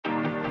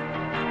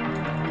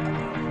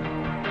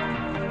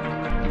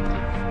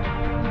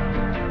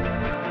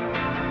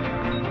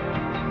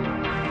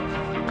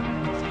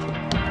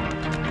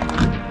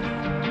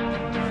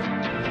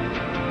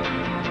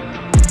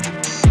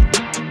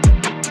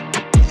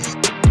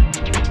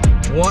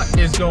What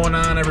is going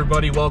on,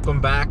 everybody?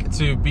 Welcome back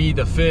to Be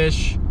the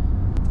Fish.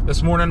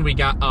 This morning we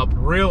got up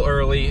real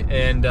early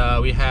and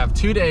we have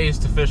 2 days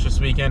to fish this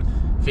weekend.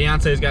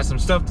 Fiance's got some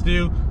stuff to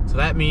do, so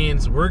that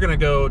means we're gonna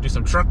go do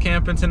some truck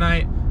camping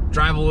tonight,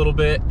 drive a little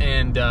bit,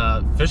 and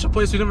fish a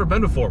place we've never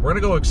been before. We're gonna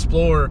go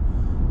explore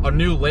a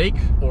new lake,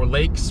 or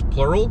lakes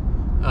plural.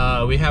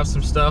 We have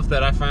some stuff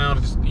that I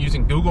found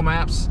using Google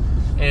Maps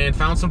and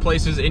found some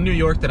places in New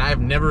York that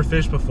I've never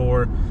fished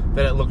before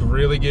that it looked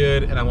really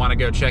good and I want to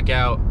go check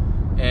out.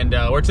 And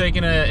we're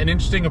taking an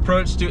interesting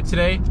approach to it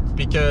today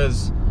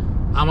because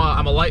I'm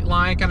a light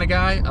line kind of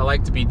guy. I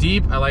like to be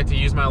deep. I like to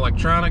use my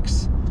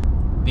electronics.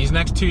 These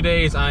next 2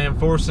 days, I am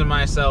forcing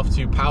myself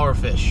to power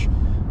fish.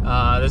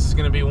 This is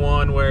going to be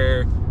one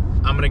where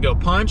I'm going to go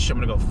punch. I'm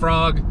going to go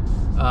frog.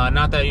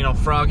 Not that, you know,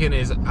 frogging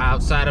is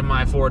outside of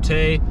my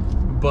forte,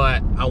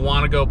 but I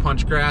want to go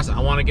punch grass. I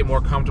want to get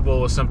more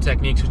comfortable with some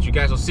techniques, which you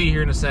guys will see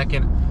here in a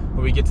second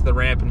when we get to the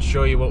ramp and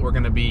show you what we're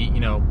going to be, you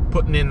know,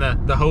 putting in the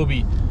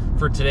Hobie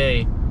for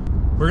today.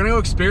 We're gonna go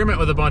experiment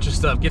with a bunch of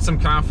stuff, get some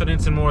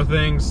confidence in more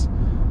things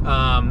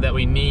that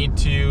we need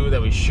to,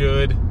 that we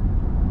should,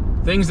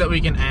 things that we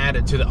can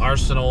add to the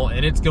arsenal,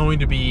 and it's going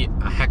to be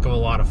a heck of a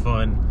lot of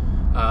fun.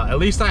 At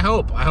least I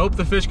hope. I hope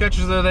the fish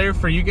catchers are there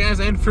for you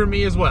guys and for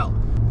me as well.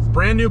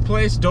 Brand new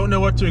place, don't know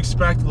what to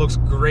expect. It looks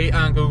great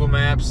on Google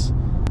Maps.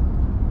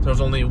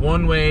 There's only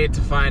one way to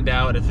find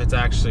out if it's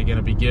actually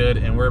gonna be good,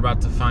 and we're about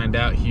to find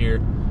out here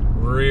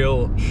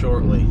real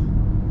shortly.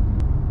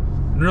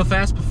 Real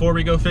fast before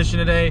we go fishing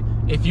today,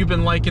 if you've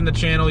been liking the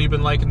channel, you've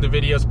been liking the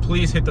videos,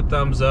 please hit the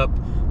thumbs up.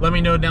 Let me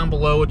know down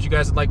below what you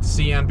guys would like to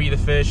see on Be the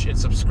Fish, and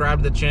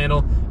subscribe to the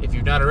channel. If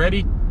you've not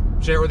already,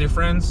 share it with your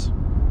friends.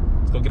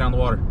 Let's go get on the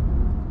water.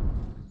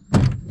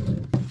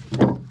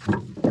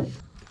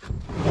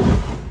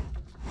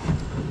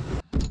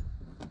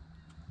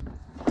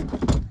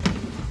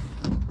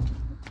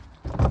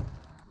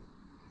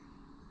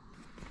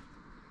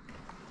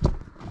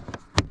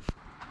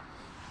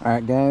 All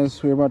right,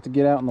 guys, we're about to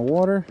get out in the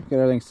water, get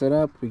everything set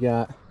up. We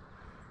got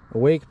a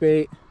wake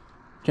bait,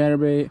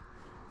 chatterbait,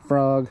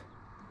 frog,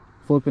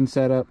 flipping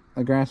setup,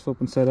 a grass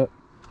flipping setup,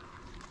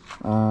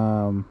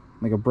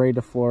 like a braid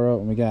to fluoro,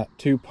 and we got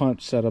 2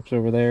 punch setups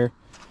over there.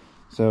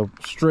 So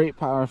straight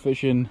power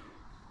fishing.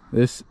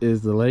 This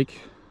is the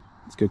lake.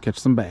 Let's go catch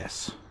some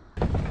bass.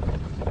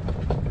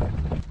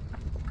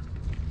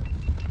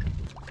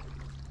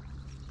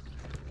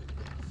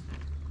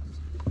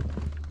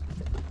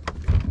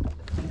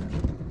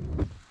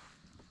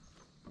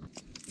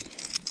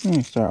 I'm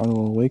gonna start with a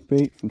little wake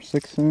bait from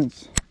 6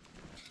 cents.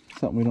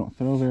 Something we don't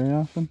throw very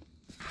often.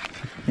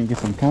 Can get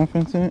some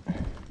confidence in it.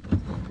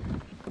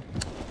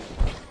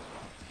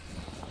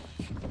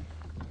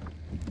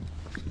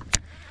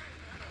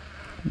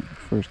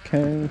 First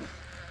cast.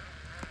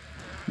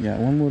 Got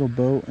one little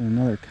boat and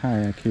another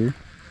kayak here.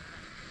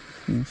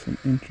 Seeing some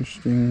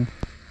interesting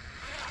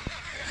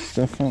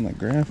stuff on the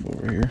graph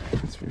over here,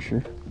 that's for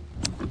sure.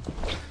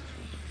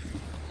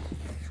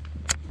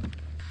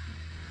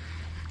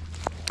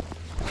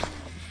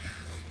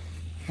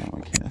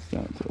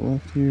 Out to the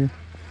left here.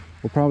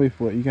 We'll probably,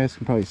 what you guys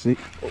can probably see.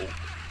 Oh,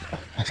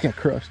 I just got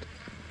crushed.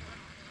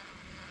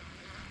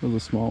 It was a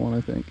small one,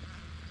 I think.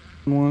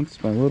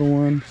 Once, my little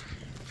one.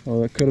 Oh,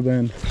 that could have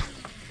been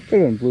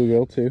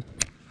bluegill too.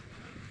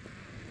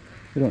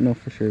 We don't know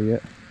for sure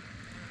yet.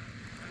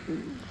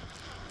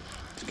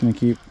 Just gonna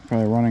keep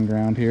probably running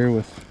ground here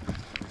with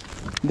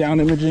down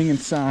imaging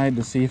inside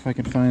to see if I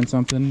can find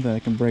something that I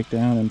can break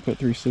down and put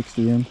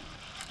 360 in.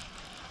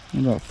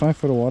 I'm about 5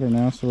 foot of water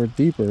now, so we're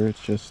deeper.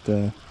 It's just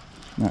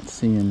not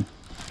seeing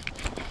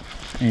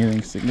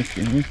anything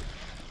significant here.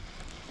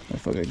 I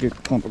feel like a good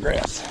clump of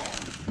grass.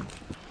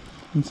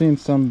 I'm seeing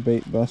some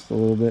bait bust a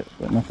little bit,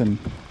 but nothing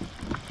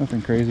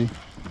crazy.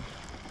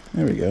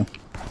 There we go.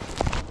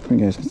 You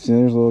guys can see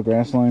there's a little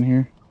grass line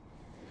here.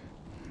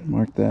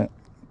 Mark that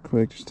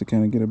quick just to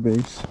kind of get a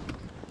base.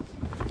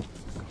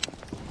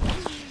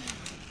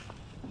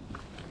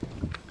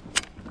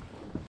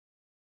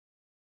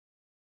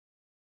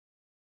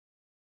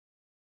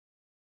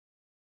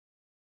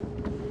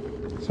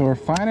 So we're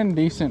finding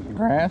decent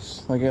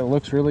grass, like it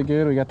looks really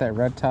good. We got that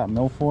red top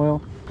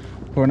milfoil,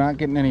 but we're not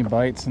getting any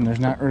bites, and there's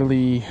not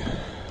really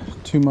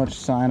too much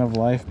sign of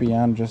life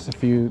beyond just a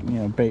few, you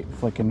know, bait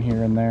flicking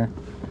here and there.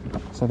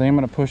 So I think I'm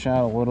gonna push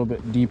out a little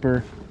bit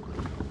deeper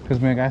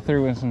because I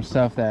threw in some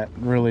stuff that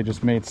really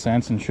just made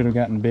sense and should have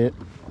gotten bit.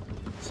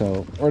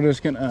 So we're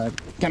just gonna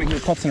kind of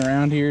get putzing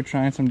around here,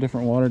 trying some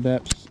different water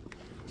depths,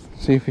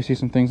 see if we see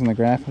some things in the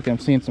graph. Like I'm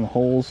seeing some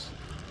holes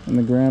in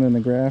the ground in the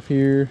graph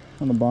here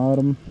on the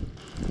bottom.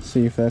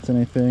 See if that's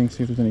anything,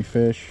 see if there's any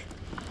fish.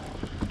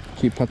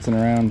 Keep putzing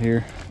around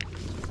here.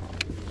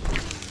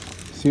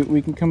 See what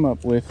we can come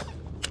up with.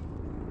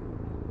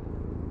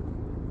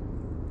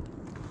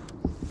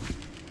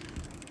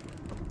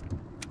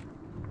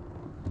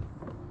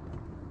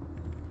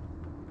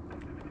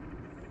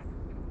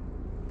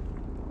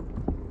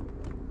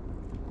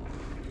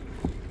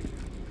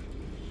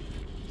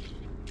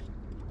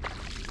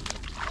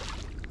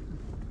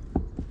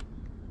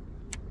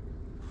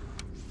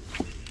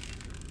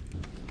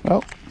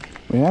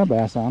 We had a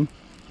bass on.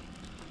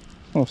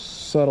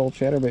 Most subtle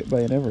chatterbait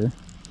bite ever.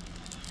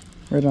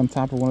 Right on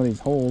top of one of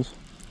these holes.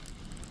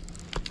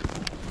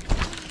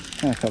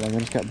 I felt like I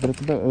just got bit at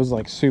the boat. It was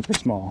like super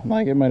small.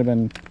 Like it might have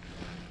been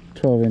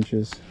 12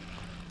 inches.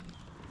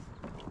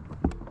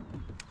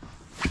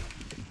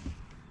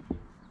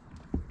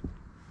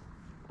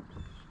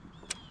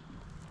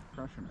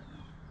 Crushing it.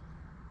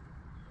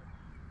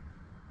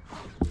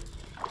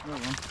 Another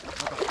one.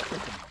 Like a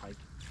freaking pike.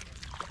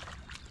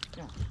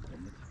 Gosh,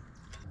 goodness.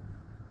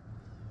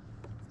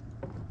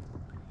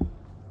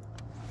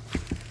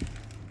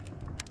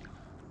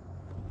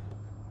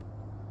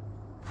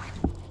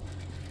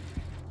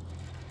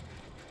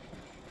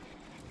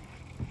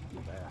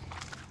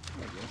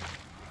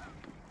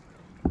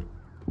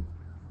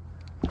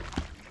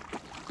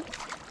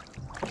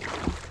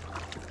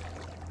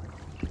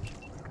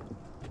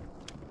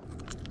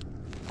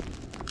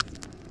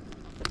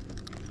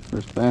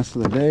 First bass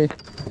of the day.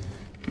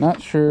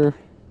 Not sure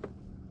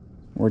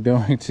we're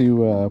going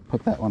to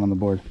put that one on the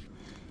board.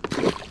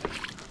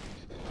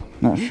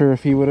 Not sure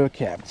if he would have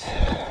capped.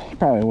 He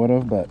probably would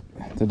have, but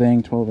it's a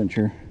dang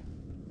 12-incher.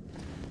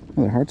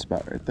 Another hard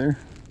spot right there.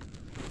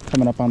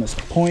 Coming up on this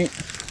point.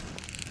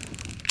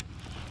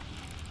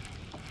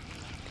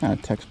 Kind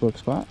of textbook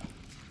spot.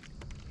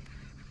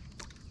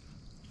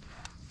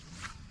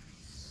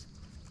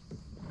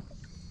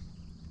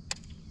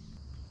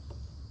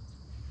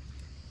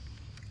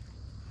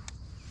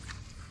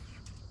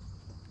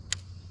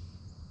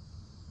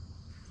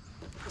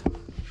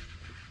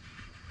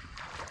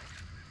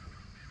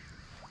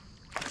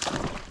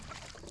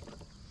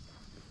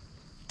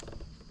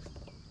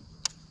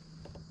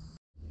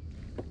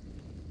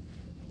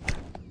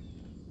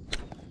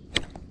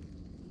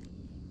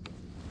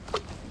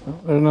 Oh,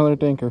 there's another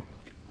dinker.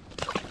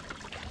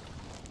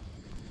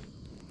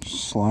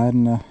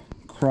 Sliding a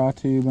craw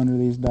tube under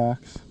these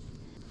docks.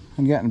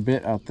 I'm getting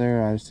bit out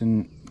there. I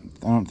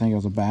don't think it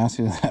was a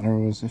bass either that,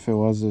 or if it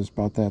was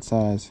about that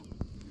size.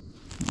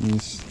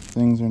 These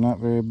things are not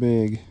very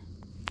big.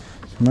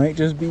 Might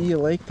just be a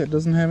lake that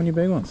doesn't have any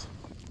big ones.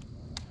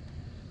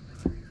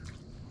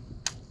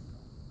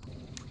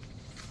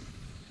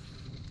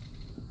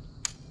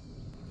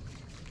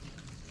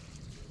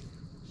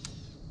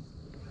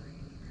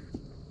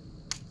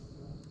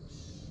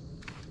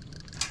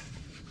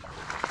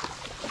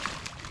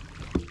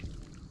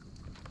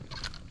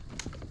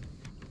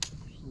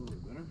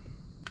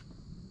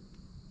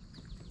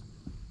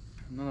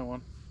 Another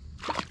one.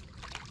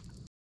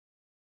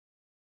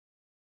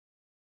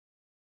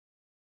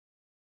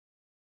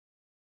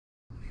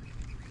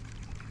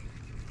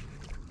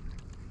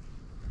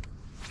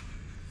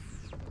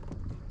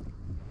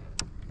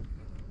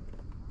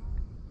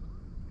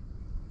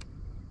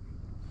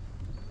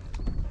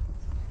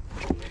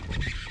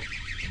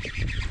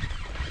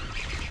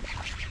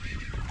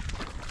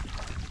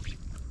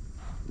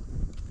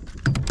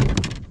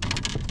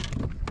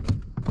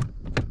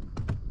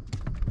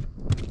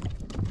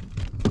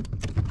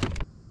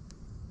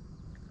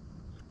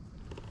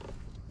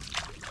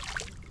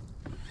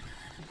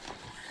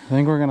 I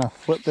think we're gonna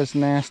flip this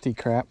nasty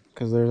crap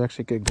because there's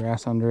actually good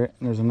grass under it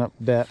and there's enough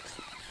depth.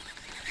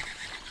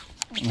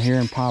 I'm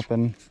hearing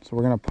popping, so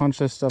we're gonna punch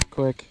this stuff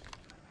quick.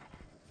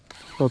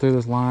 Go through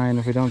this line.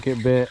 If we don't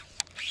get bit,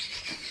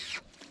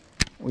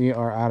 we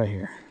are out of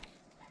here.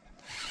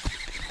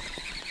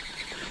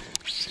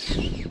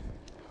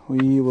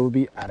 We will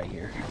be out of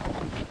here.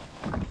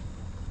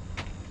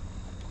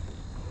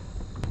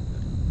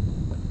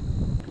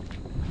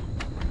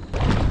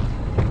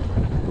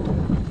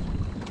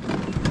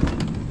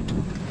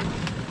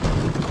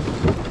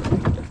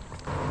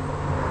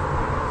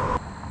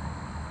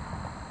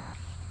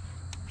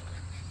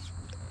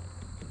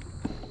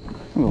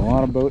 There's a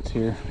lot of boats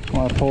here, a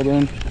lot pulled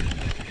in.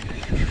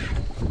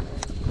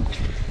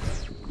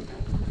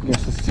 I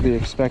guess it's to be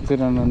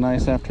expected on a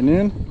nice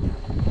afternoon.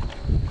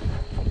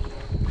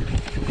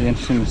 Be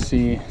interesting to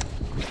see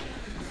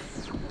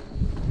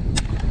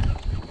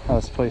how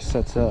this place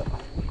sets up.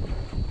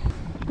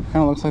 Kind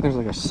of looks like there's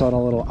like a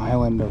subtle little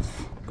island of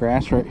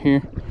grass right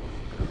here.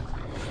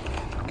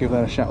 Give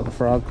that a shot with a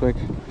frog quick.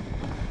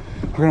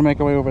 We're gonna make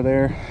our way over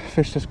there,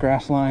 fish this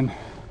grass line.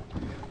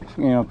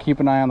 You know, keep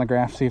an eye on the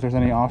grass, see if there's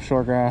any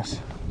offshore grass,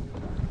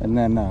 and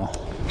then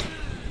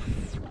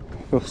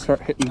we'll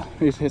start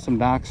hit some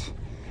docks.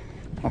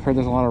 I've heard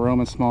there's a lot of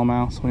Roman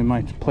smallmouth, so we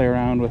might play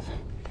around with,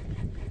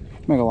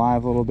 make a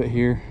live a little bit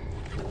here.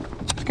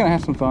 Just gonna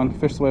have some fun,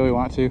 fish the way we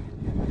want to.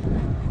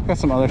 Got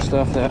some other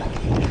stuff that,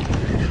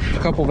 a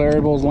couple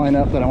variables line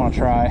up that I want to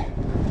try,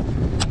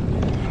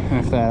 and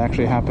if that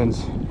actually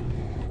happens,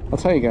 I'll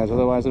tell you guys,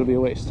 otherwise it'll be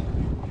a waste.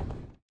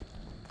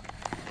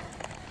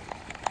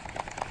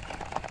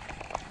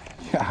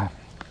 Yeah, I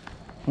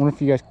wonder if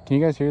you guys, can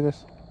you guys hear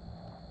this?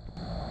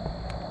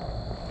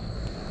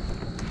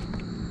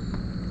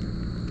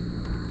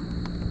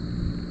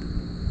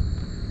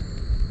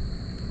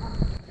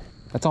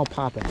 That's all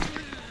popping.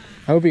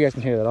 I hope you guys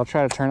can hear that. I'll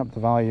try to turn up the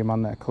volume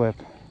on that clip.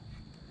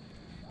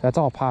 That's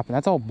all popping.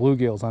 That's all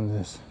bluegills on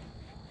this.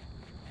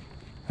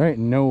 There ain't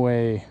no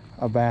way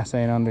a bass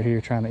ain't under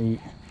here trying to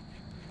eat.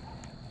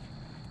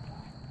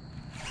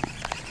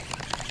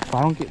 If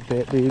I don't get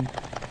bit, dude,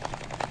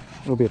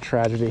 it'll be a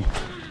tragedy.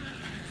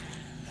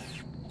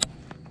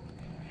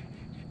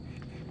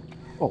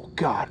 Oh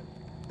God,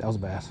 that was a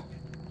bass.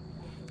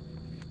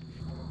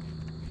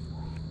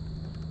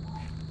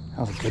 That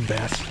was a good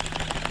bass.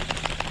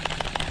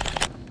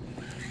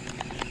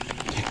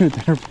 Dude,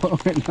 they're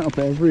blowing up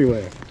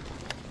everywhere.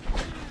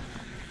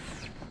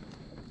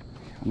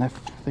 And that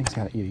thing's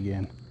gotta eat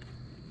again.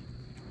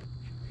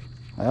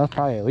 That was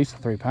probably at least a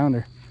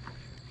 3-pounder.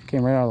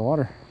 Came right out of the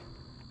water.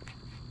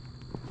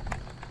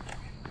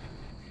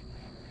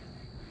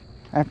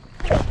 Come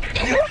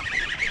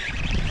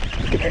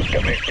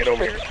here, get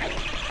over here.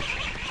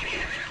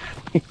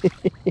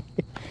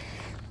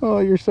 Oh,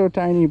 you're so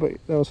tiny, but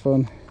that was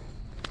fun.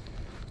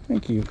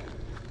 Thank you.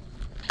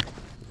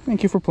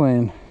 Thank you for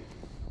playing.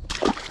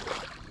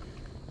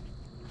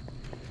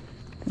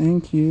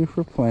 Thank you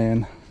for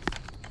playing.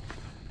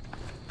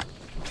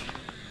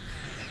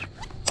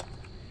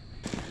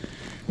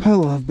 I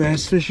love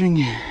bass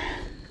fishing.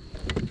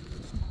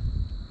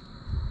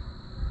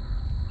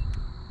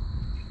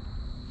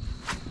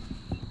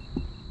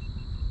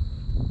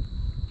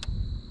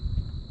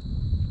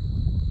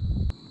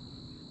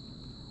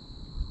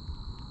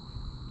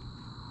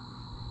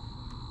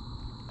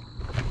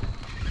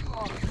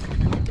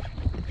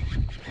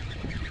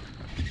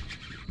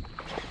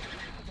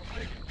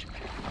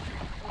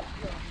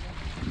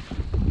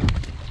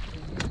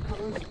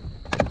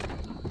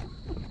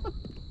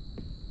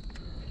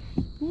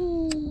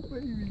 Ooh,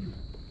 baby.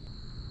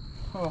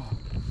 Oh.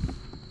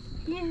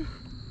 Yeah.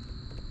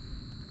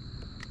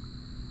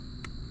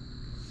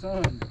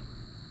 Son.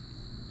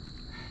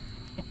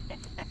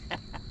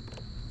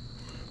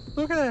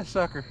 Look at that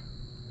sucker.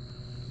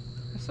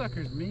 That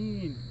sucker's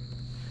mean.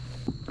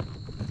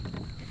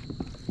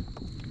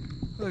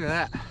 Look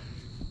at that.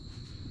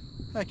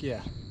 Heck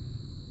yeah.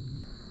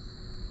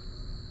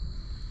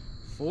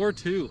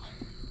 4-2.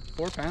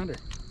 4-pounder.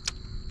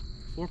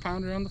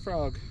 4-pounder on the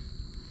frog.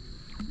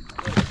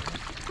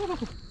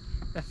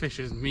 That fish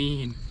is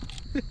mean.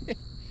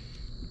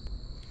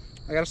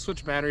 I gotta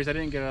switch batteries. I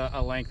didn't get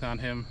a length on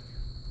him.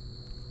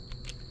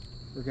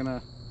 We're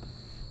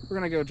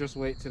gonna go just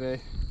wait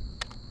today.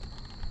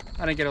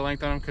 I didn't get a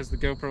length on him because the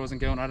GoPro wasn't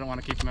going. I didn't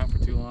want to keep him out for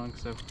too long,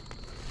 so.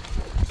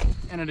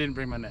 And I didn't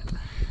bring my net.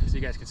 So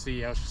you guys can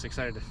see I was just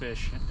excited to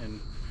fish and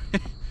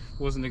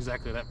wasn't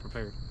exactly that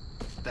prepared.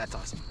 That's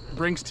awesome.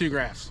 Brings 2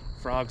 graphs,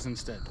 frogs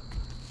instead.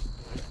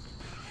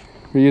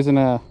 We're using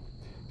a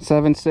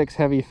 7.6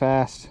 heavy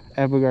fast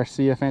Abu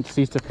Garcia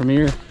Fantasista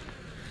Premier.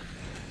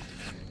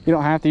 You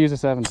don't have to use a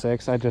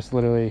 7.6. I just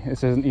literally,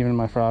 this isn't even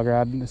my frog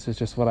rod. This is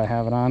just what I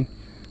have it on.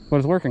 But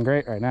it's working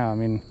great right now. I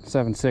mean,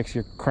 7.6,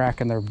 you're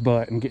cracking their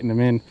butt and getting them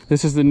in.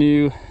 This is the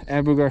new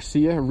Abu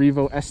Garcia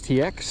Revo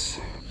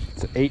STX.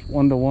 It's an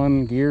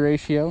 8:1-to-1 gear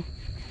ratio.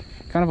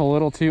 Kind of a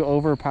little too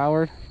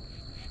overpowered.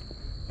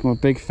 I'm a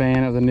big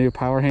fan of the new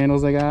power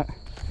handles they got.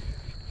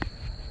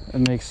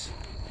 It makes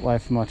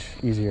life much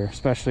easier,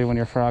 especially when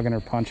you're frogging or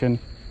punching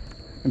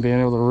and being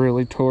able to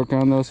really torque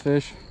on those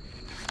fish.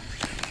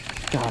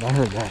 God, I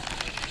heard that.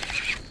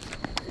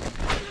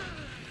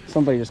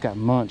 Somebody just got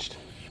munched.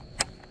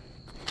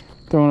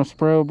 Throwing a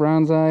Spro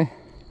Bronzeye.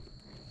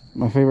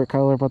 My favorite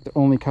color, but the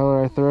only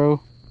color I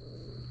throw.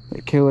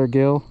 The Killer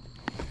Gill.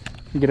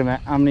 You get them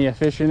at Omnia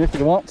Fishing if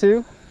you want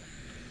to.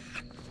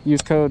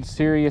 Use code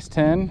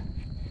SERIOUS10.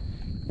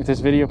 If this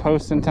video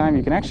posts in time,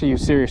 you can actually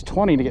use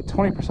Serious20 to get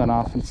 20%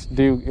 off. It's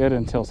due good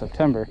until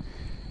September.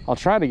 I'll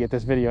try to get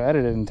this video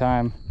edited in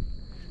time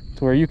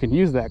to where you can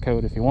use that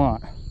code if you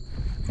want.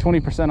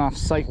 20% off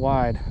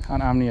site-wide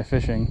on Omnia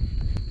Fishing.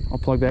 I'll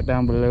plug that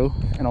down below,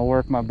 and I'll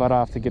work my butt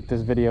off to get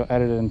this video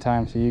edited in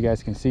time so you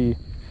guys can see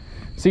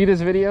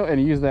this video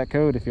and use that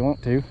code if you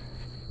want to.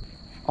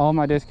 All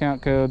my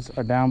discount codes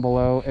are down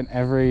below in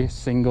every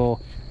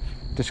single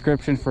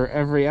description for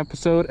every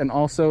episode, and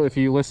also if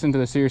you listen to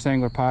the Serious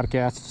Angler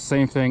podcast,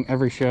 same thing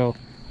every show.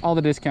 All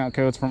the discount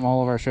codes from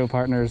all of our show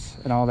partners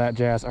and all that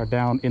jazz are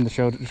down in the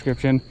show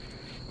description.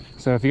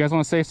 So if you guys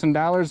want to save some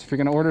dollars, if you're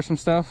going to order some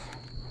stuff,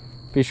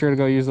 be sure to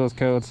go use those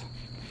codes.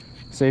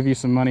 Save you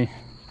some money.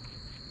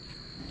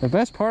 The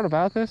best part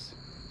about this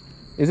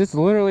is it's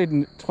literally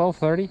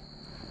 12:30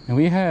 and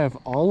we have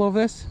all of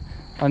this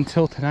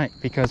until tonight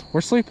because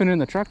we're sleeping in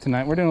the truck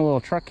tonight. We're doing a little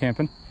truck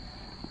camping.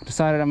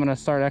 Decided I'm gonna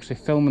start actually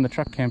filming the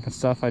truck camping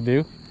stuff I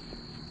do.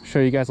 Show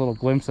you guys a little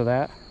glimpse of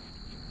that.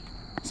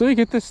 So we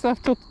get this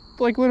stuff till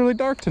like literally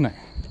dark tonight.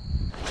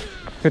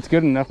 If it's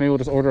good enough, maybe we'll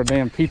just order a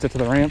damn pizza to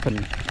the ramp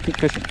and keep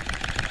fishing.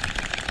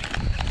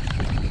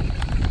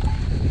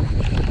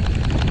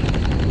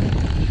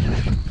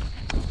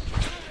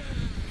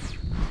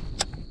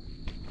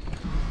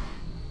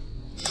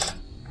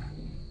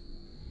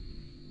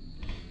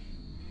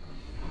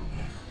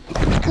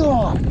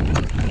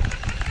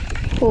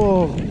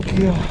 Oh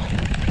god.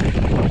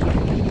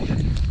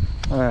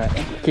 Alright,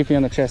 keep you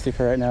on the chesty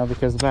for right now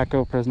because the back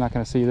GoPro is not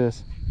going to see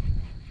this.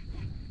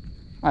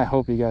 I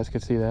hope you guys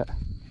could see that.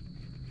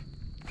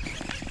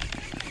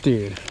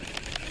 Dude.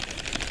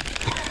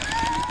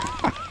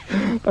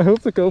 I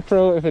hope the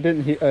GoPro, if it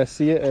didn't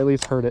see it, at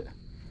least heard it.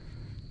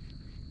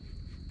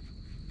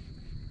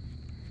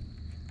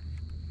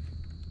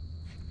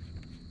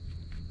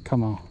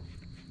 Come on.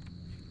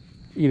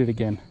 Eat it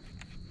again.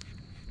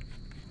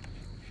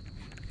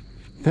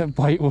 That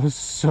bite was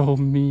so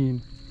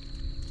mean.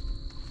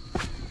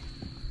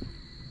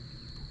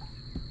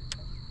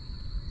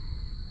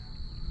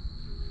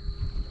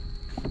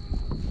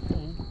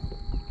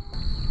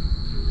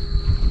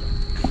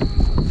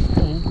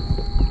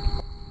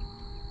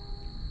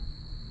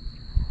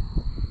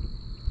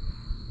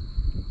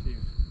 Dude,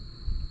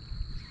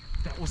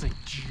 that was a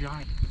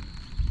giant.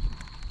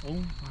 Oh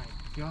my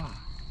God.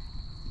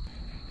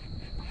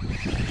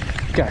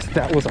 Guys,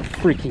 that was a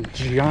freaking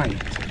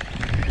giant.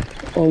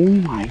 Oh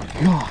my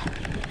God.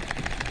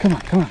 Come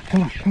on, come on,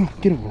 come on, come on.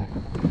 Get over there.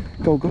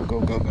 Go, go,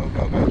 go, go, go,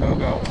 go, go, go,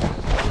 go.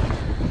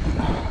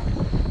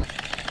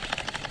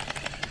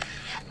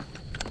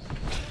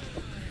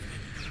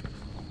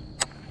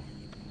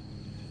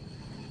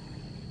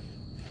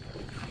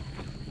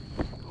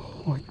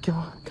 Oh my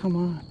God, come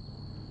on.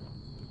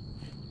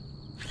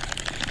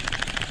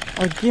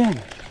 Again.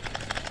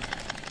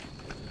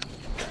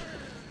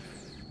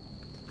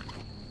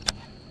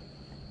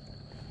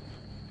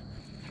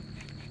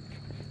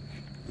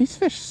 These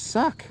fish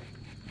suck.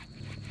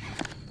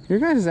 Your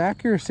guys'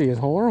 accuracy is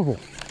horrible.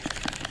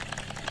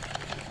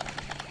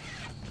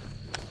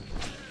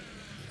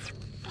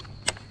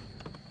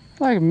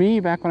 Like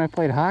me back when I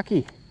played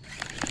hockey.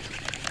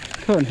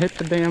 Couldn't hit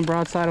the damn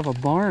broadside of a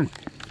barn.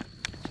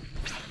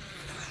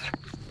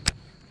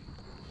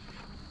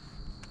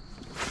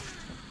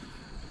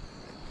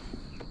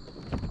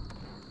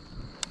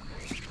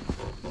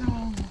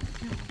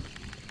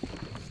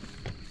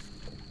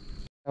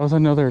 That was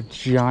another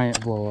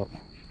giant blow up.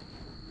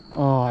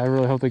 Oh, I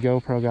really hope the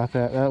GoPro got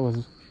that. That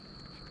was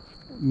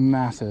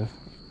massive.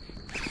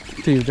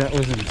 Dude, that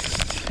was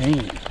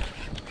insane.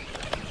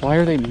 Why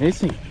are they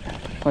missing it?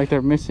 Like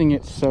they're missing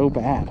it so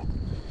bad.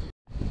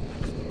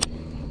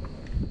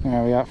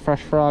 Alright, we got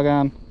fresh frog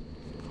on.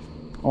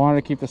 I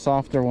wanted to keep the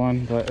softer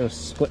one, but it was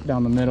split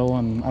down the middle,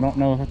 and I don't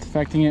know if it's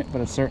affecting it, but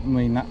it's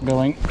certainly not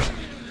going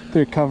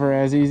through cover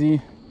as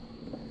easy.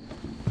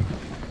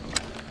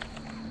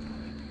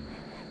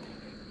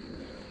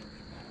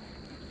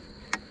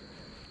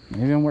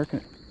 Maybe I'm working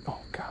it. Oh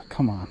God,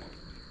 come on.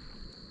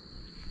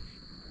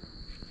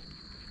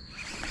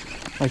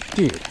 Like,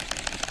 dude,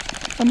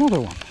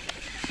 another one.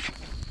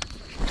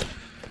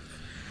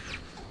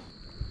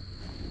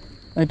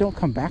 They don't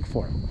come back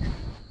for it.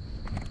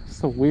 It's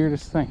the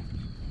weirdest thing.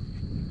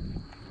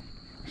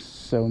 There's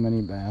so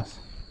many bass.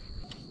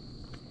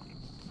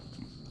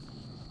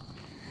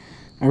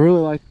 I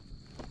really like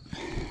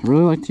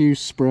to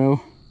use Spro,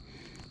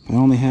 but I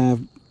only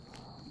have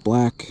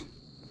black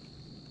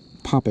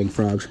popping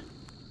frogs.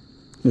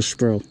 There's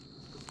Spro.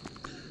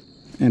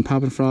 And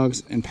popping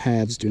frogs and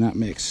pads do not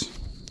mix.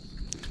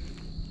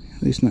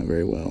 At least not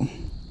very well.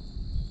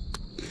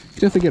 You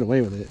definitely get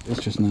away with it.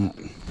 It's just not,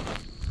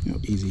 you know,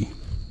 easy.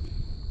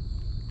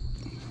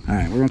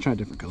 Alright, we're gonna try a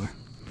different color.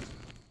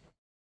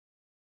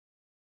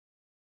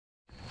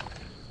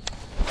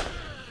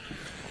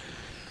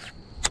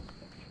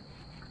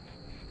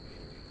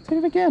 Hit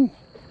it again.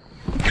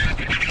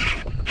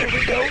 There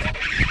we go.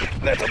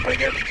 That's a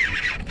big one.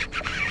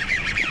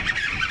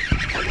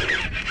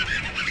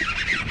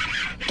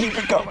 Keep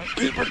it coming,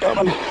 keep it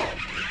coming.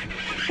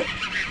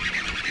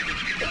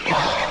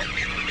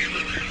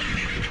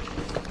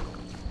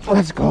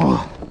 Let's go.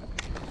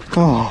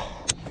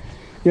 Oh,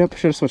 yep,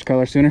 should have switched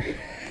color sooner.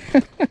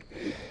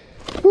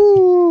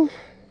 Woo.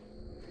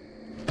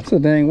 It's a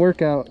dang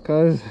workout,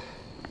 cuz.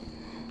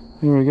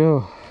 Here we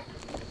go.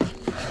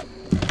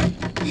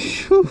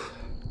 Whew.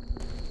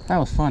 That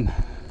was fun.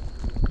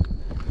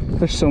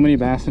 There's so many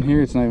bass in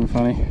here, it's not even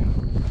funny.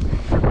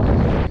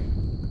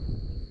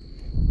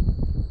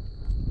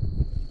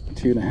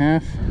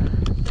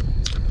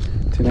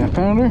 2.5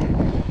 pounder.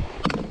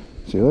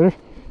 See you later.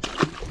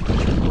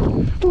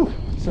 Whew.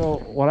 So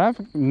what I'm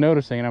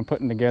noticing and I'm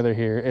putting together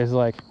here is,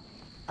 like,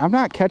 I'm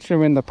not catching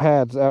them in the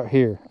pads out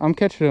here. I'm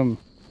catching them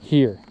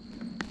here.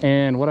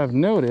 And what I've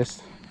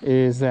noticed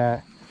is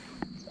that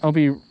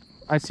I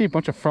see a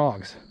bunch of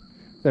frogs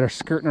that are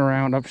skirting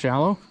around up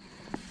shallow,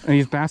 and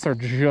these bass are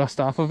just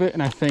off of it,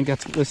 and I think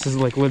this is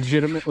like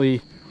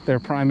legitimately their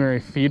primary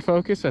feed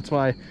focus. That's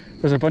why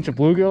there's a bunch of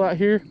bluegill out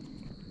here,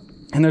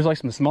 and there's like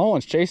some small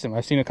ones chasing them.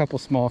 I've seen a couple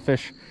small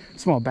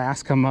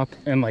bass come up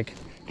and like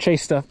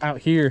chase stuff out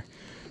here,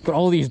 but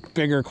all these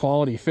bigger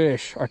quality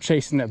fish are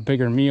chasing that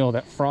bigger meal,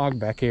 that frog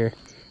back here.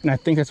 And I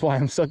think that's why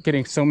I'm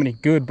getting so many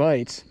good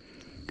bites,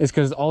 is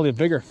because all the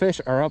bigger fish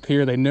are up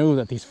here. They know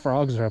that these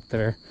frogs are up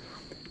there,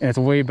 and it's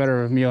way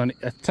better of a meal, and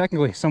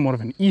technically somewhat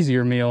of an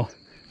easier meal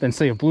than,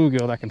 say, a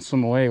bluegill that can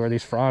swim away, where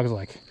these frogs,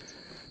 like,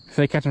 if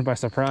they catch them by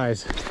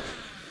surprise,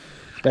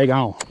 they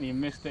gone. And you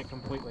missed it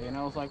completely, and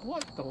I was like,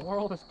 what the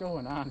world is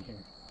going on here?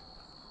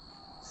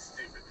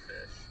 Stupid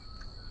fish.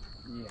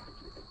 Yeah.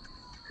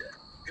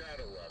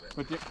 Gotta love it.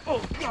 But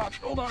oh God,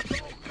 hold on.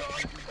 Oh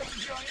God.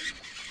 giant.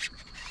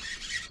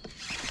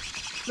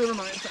 Never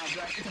mind, it's not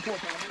giant. It's a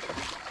 4-pounder.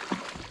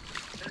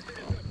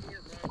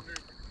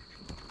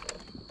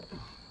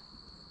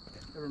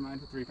 Never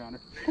mind, it's a 3-pounder.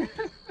 Maybe you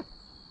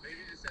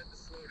just have to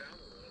slow down a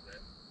little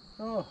bit.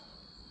 Oh,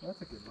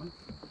 that's a good one.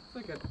 It's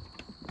like a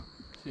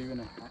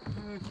 2.5.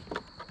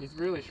 He's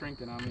really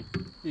shrinking on me.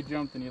 He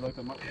jumped and he looked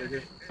much bigger.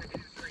 He's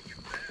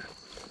shrinking fast.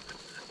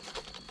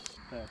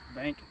 The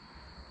bank.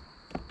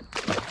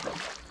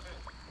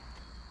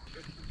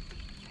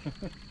 You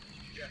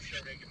gotta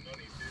start making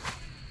money,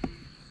 dude.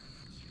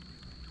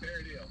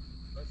 Fair deal.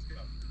 Let's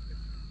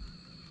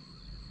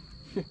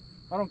go.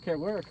 I don't care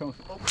where it comes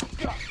from. Oh my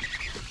god!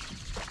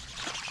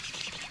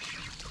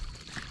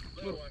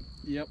 Little one.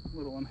 Yep,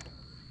 little one.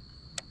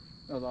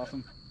 That was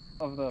awesome.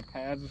 Of the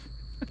pads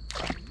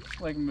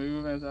like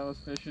move as I was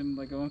fishing,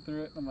 like going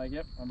through it. I'm like,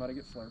 yep, I'm about to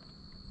get slurped.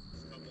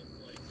 Couple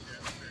flights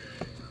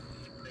yesterday,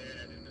 they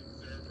had an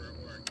observer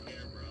or a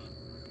camera.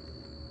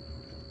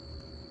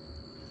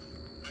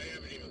 I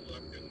haven't even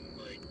looked in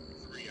like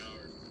 3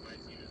 hours. My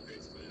team is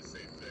basically the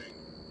same thing.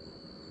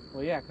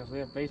 Well, yeah, because we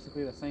have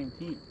basically the same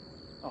team.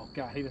 Oh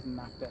god, he just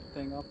knocked that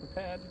thing off the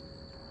pad.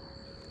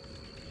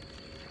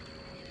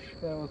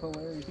 That was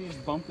hilarious. He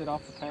just bumped it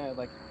off the pad,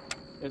 like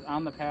it was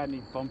on the pad and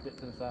he bumped it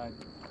to the side.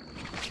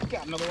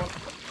 Got another one.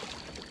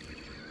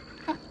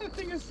 That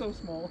thing is so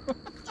small.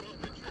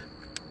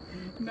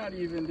 Not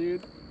even,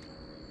 dude.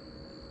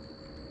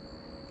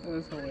 That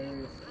is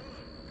hilarious.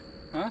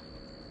 Huh?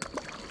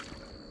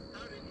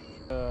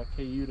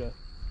 Kayak.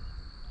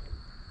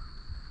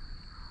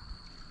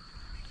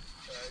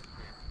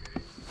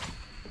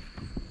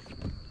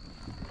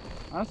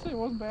 Honestly, it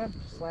wasn't bad.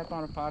 Just slap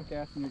on a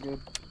podcast and you're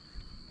good.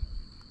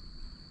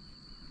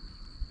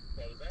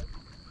 What was that?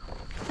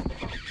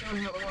 There's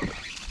another one.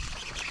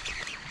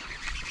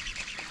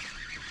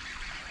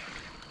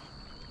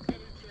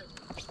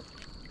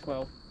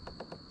 Well,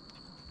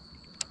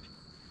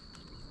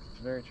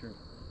 very true.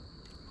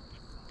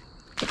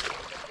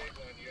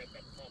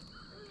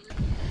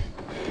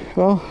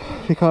 Well,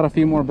 we caught a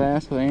few more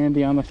bass with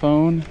Andy on the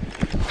phone.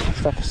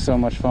 Stuff is so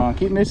much fun.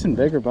 Keep missing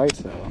bigger bites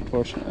though,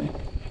 unfortunately.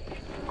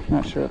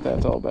 Not sure what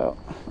that's all about.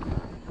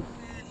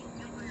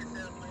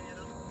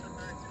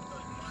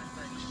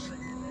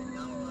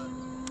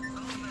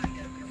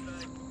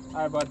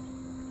 Alright, bud.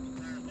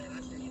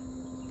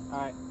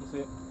 Alright, we'll see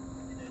it.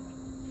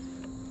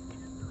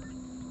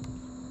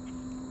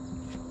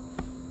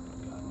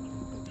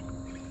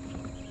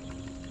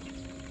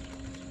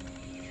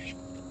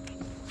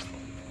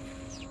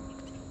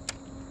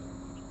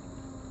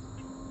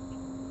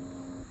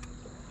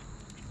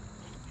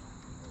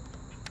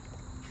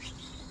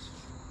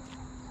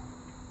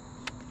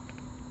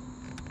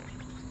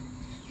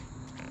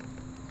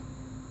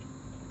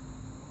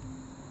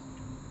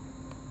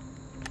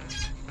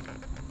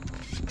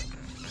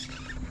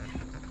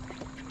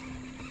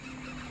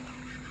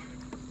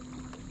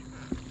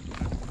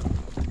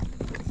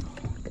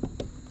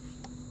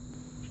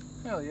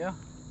 Hell yeah.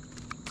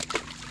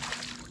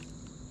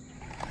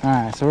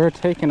 Alright, so we're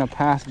taking a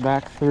pass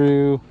back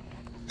through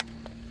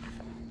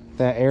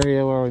that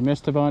area where we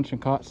missed a bunch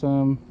and caught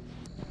some.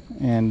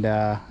 And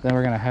then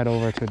we're going to head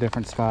over to a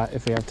different spot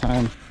if we have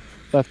time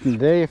left in the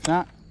day. If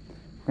not,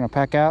 we're going to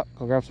pack out,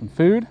 go grab some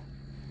food,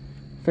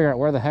 figure out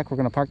where the heck we're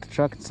going to park the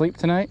truck and sleep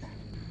tonight,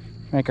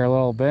 make our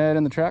little bed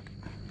in the truck,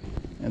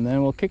 and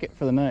then we'll kick it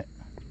for the night.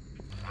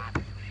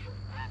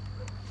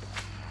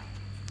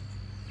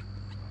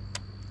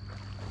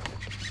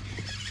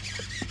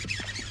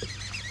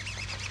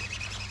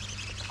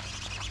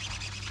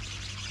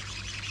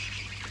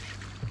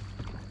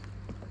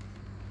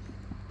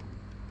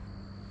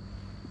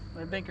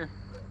 Dinker.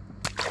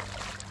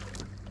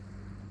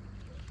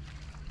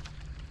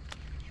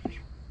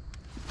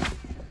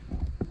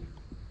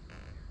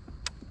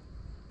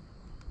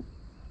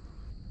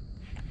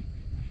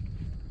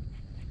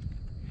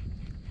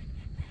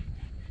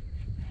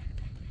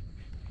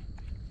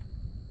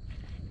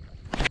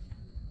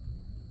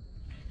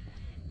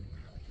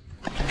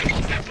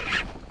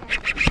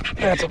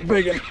 That's a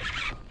big one.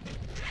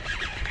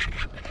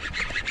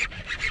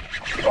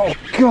 Oh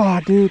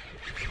God, dude.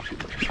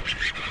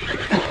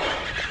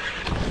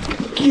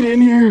 Get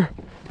in here.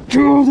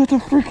 Oh, that's a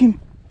freaking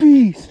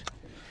beast.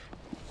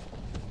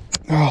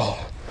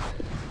 Oh,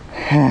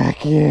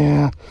 heck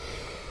yeah.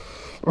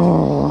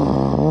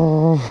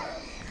 Oh.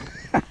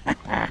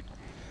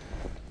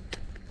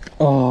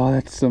 Oh,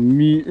 that's some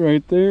meat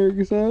right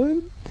there,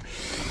 son.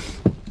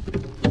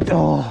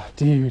 Oh,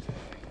 dude.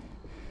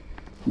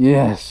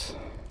 Yes.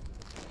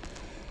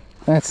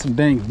 That's some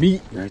dang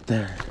meat right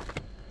there.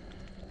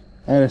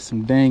 That is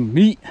some dang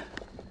meat.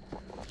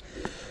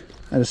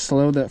 I just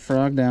slowed that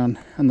frog down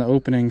on the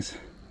openings.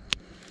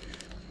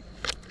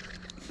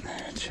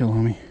 Chill,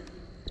 homie.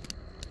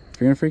 If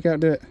you're gonna freak out,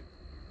 do it.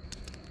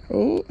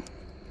 Oh.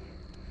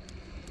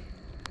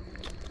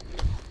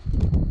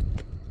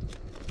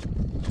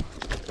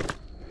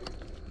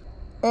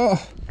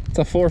 Oh, it's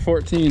a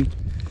 414.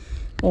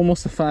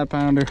 Almost a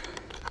 5-pounder.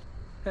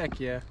 Heck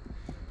yeah.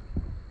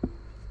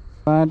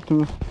 Glad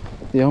to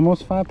The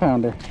almost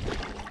 5-pounder.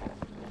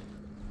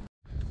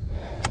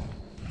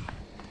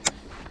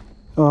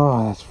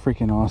 Oh, that's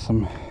freaking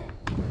awesome.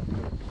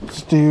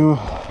 Let's do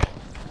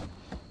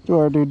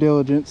our due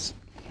diligence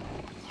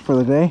for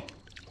the day.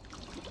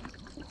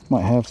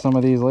 Might have some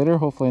of these later.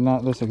 Hopefully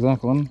not this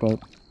exact one, but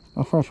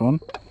a fresh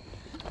one.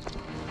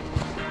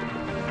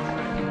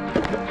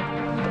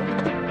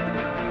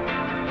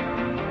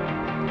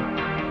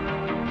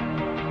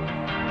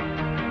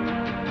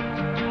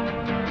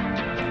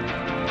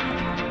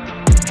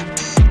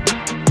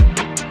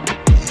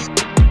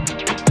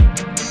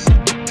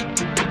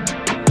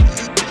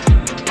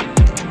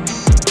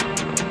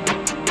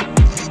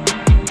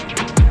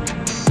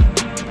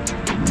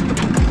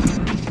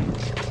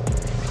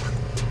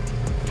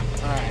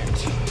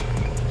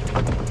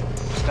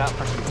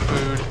 For some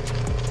food.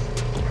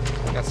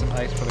 Got some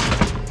ice for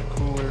the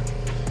cooler.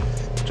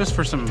 Just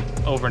for some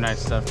overnight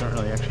stuff. Don't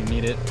really actually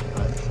need it,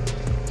 but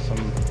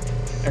some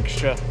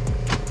extra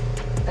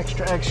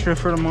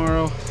for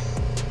tomorrow.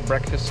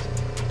 Breakfast.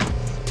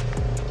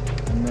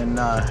 And then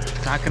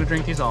not gonna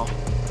drink these all,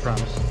 I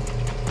promise.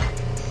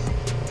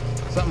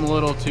 Something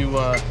little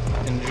to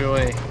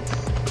enjoy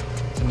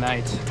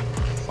tonight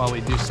while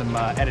we do some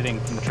editing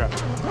from the truck.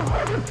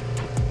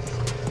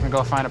 I'm gonna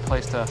go find a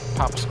place to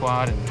pop a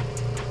squad and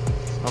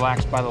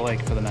relax by the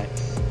lake for the night,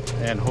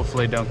 and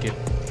hopefully don't get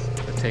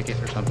a ticket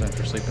or something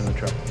for sleeping in the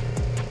truck.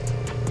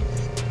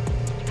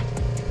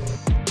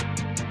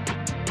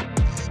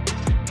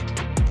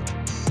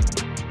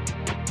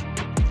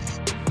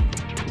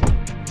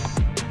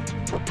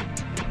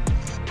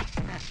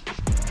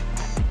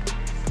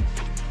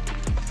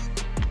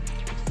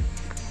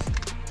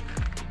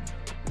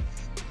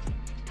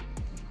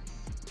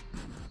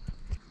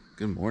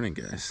 Good morning,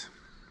 guys.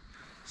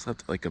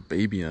 Slept like a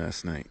baby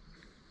last night.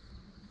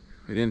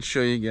 We didn't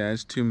show you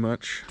guys too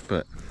much,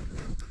 but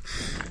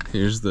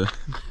here's the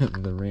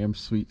the Ram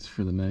suites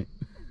for the night.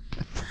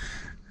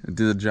 It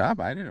did the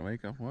job. I didn't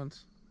wake up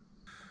once.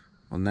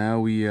 Well, now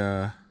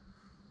we're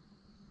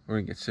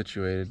gonna get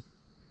situated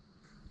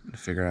and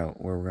figure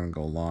out where we're gonna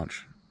go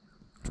launch.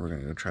 We're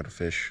gonna go try to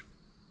fish.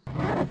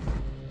 I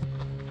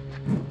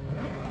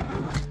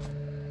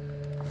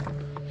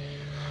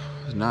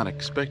was not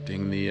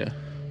expecting the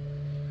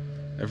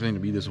everything to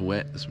be this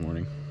wet this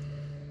morning.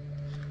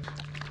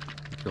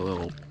 A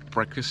little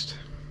breakfast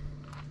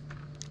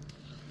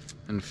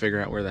and figure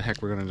out where the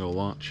heck we're gonna go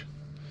launch.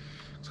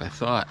 So I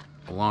thought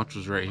the launch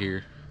was right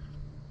here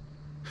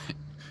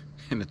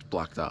and it's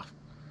blocked off.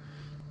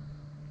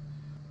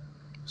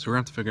 So we're gonna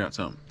have to figure out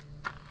something.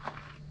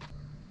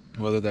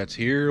 Whether that's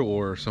here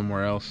or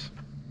somewhere else,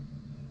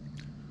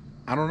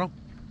 I don't know.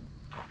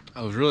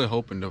 I was really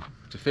hoping to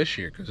fish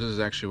here because this is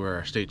actually where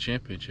our state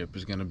championship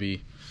is gonna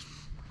be.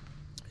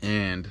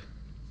 And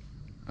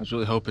I was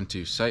really hoping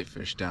to sight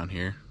fish down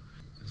here,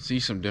 see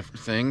some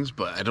different things,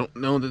 but I don't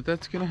know that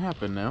that's gonna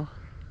happen now.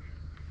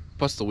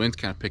 Plus the wind's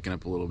kind of picking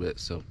up a little bit,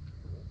 so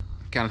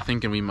kind of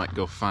thinking we might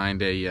go find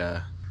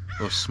a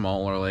little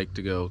smaller lake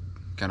to go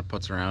kind of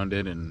putz around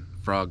it and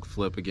frog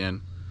flip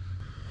again.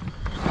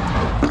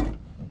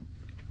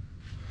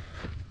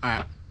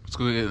 Alright, let's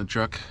go get in the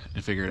truck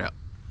and figure it out.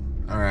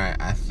 Alright,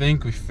 I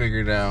think we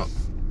figured out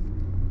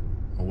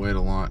a way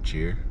to launch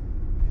here.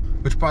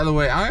 Which, by the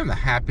way, I am the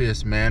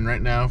happiest man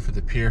right now for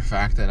the pure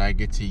fact that I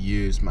get to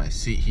use my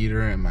seat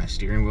heater and my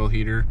steering wheel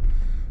heater.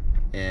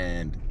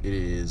 And it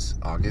is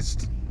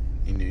August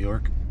in New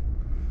York.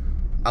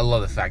 I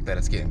love the fact that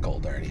it's getting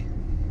cold already.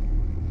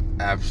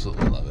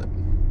 Absolutely love it.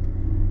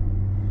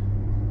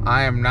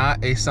 I am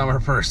not a summer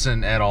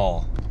person at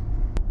all.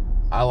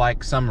 I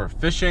like summer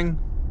fishing.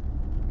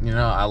 You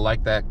know, I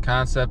like that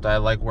concept. I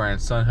like wearing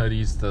sun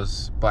hoodies.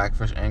 Those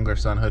Blackfish Angler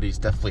sun hoodies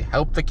definitely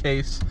help the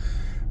case.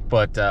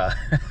 But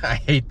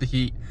I hate the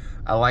heat.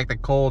 I like the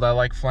cold. I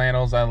like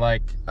flannels. I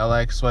like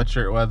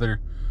sweatshirt weather.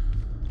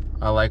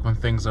 I like when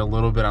things are a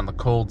little bit on the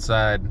cold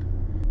side.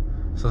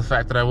 So the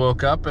fact that I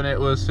woke up and it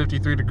was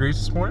 53 degrees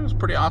this morning was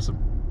pretty awesome.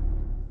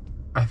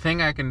 I think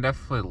I can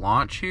definitely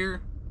launch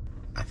here.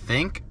 I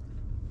think.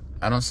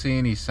 I don't see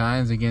any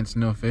signs against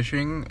no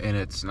fishing, and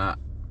it's not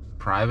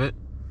private.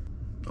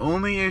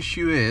 Only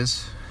issue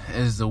is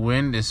the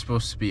wind is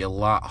supposed to be a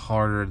lot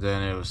harder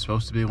than it was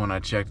supposed to be when I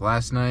checked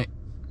last night.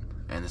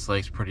 And this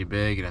lake's pretty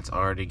big and it's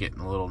already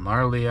getting a little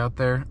gnarly out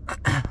there.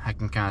 I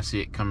can kind of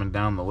see it coming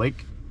down the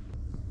lake.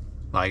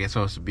 Like it's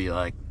supposed to be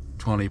like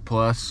 20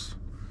 plus.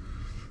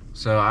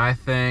 So I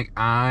think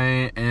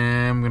I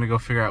am gonna go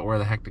figure out where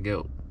the heck to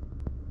go.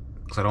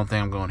 Cause I don't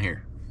think I'm going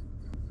here.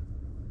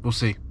 We'll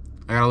see.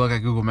 I gotta look at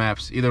Google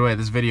Maps. Either way,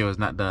 this video is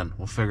not done.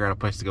 We'll figure out a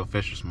place to go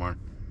fish this morning.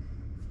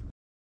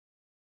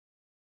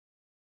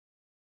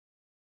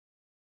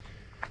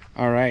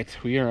 All right,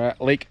 we are at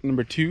lake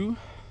number 2.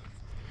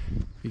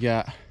 We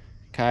got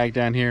kayak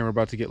down here and we're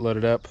about to get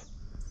loaded up.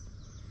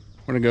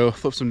 We're gonna go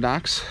flip some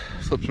docks,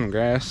 flip some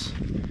grass,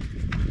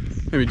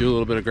 maybe do a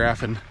little bit of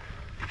graphing.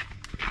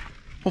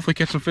 Hopefully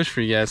catch some fish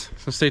for you guys.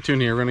 So stay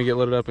tuned here. We're gonna get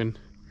loaded up and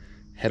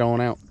head on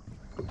out.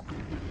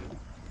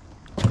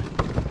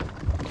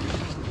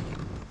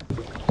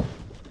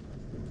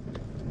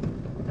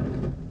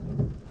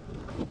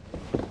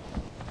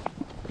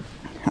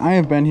 I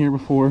have been here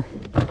before.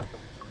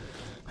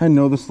 I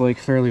know this lake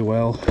fairly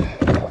well.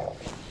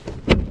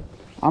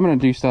 I'm gonna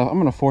do stuff. I'm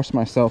gonna force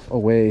myself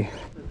away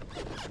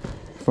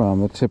from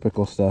the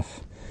typical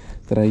stuff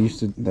that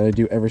I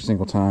do every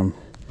single time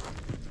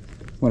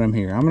when I'm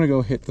here. I'm gonna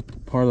go hit the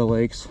part of the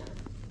lakes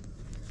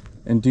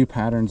and do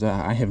patterns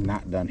that I have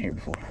not done here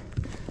before.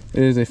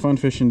 It is a fun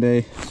fishing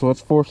day, so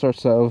let's force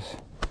ourselves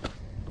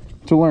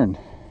to learn,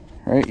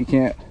 right? You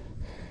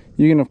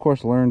can of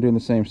course learn doing the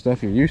same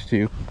stuff you're used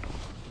to,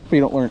 but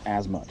you don't learn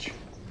as much.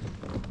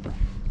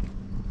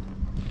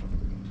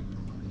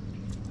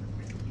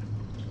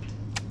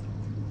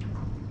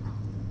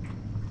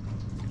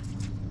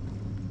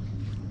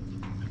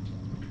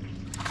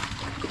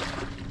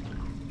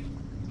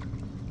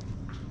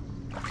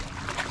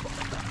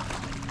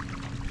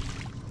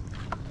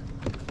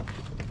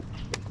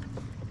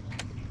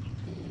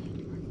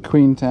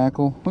 Queen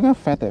tackle. Look how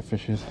fat that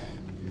fish is.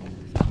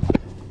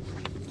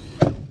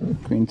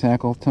 Queen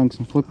tackle, tongue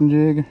some flipping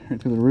jig right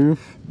to the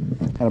roof.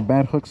 Had a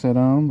bad hook set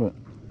on, but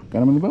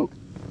got him in the boat.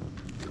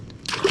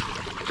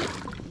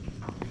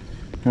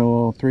 Got a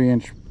little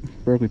 3-inch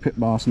Berkeley Pit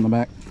Boss in the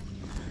back.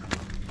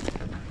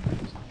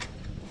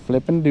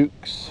 Flipping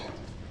dukes.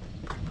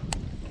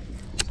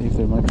 See if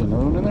there might be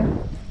another one in there.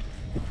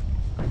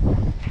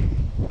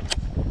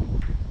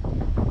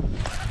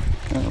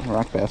 Oh,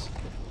 rock bass.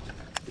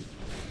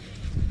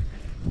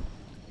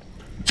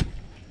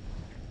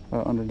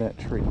 Under that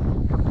tree.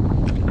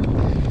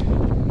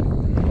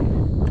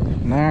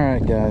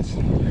 Alright guys,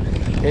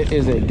 it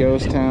is a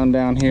ghost town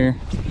down here.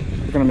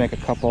 We're gonna make a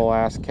couple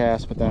last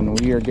casts, but then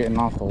we are getting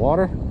off the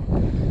water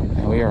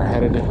and we are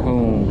headed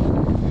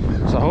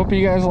home. So I hope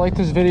you guys liked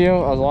this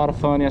video. It was a lot of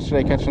fun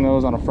yesterday catching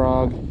those on a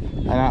frog.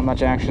 Not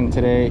much action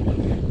today.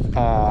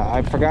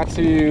 I forgot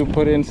to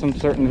put in some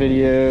certain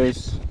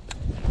videos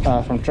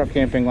from truck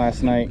camping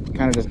last night.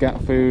 Kind of just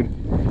got food.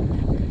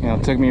 You know,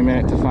 it took me a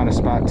minute to find a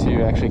spot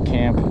to actually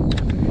camp,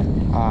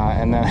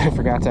 and then I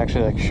forgot to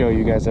actually show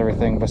you guys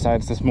everything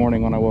besides this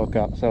morning when I woke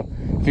up. So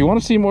if you want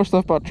to see more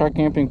stuff about truck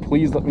camping,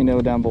 please let me know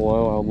down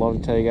below. I would love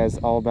to tell you guys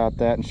all about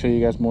that and show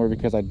you guys more,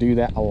 because I do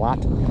that a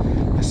lot,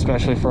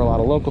 especially for a lot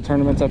of local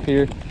tournaments up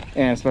here,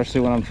 and especially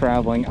when I'm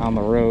traveling on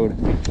the road.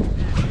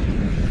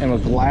 And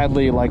would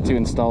gladly like to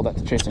install that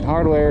to chasing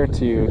hardware,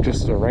 to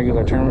just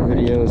regular tournament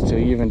videos, to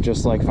even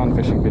just like fun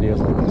fishing videos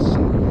like this. So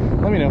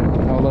let me know.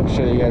 I would love to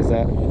show you guys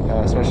that,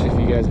 especially if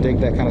you guys dig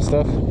that kind of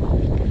stuff.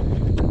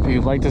 If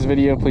you like this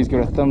video, please give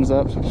it a thumbs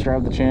up,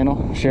 subscribe to the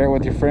channel, share it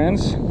with your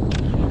friends,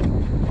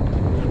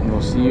 and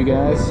we'll see you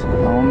guys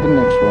on the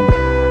next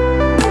one.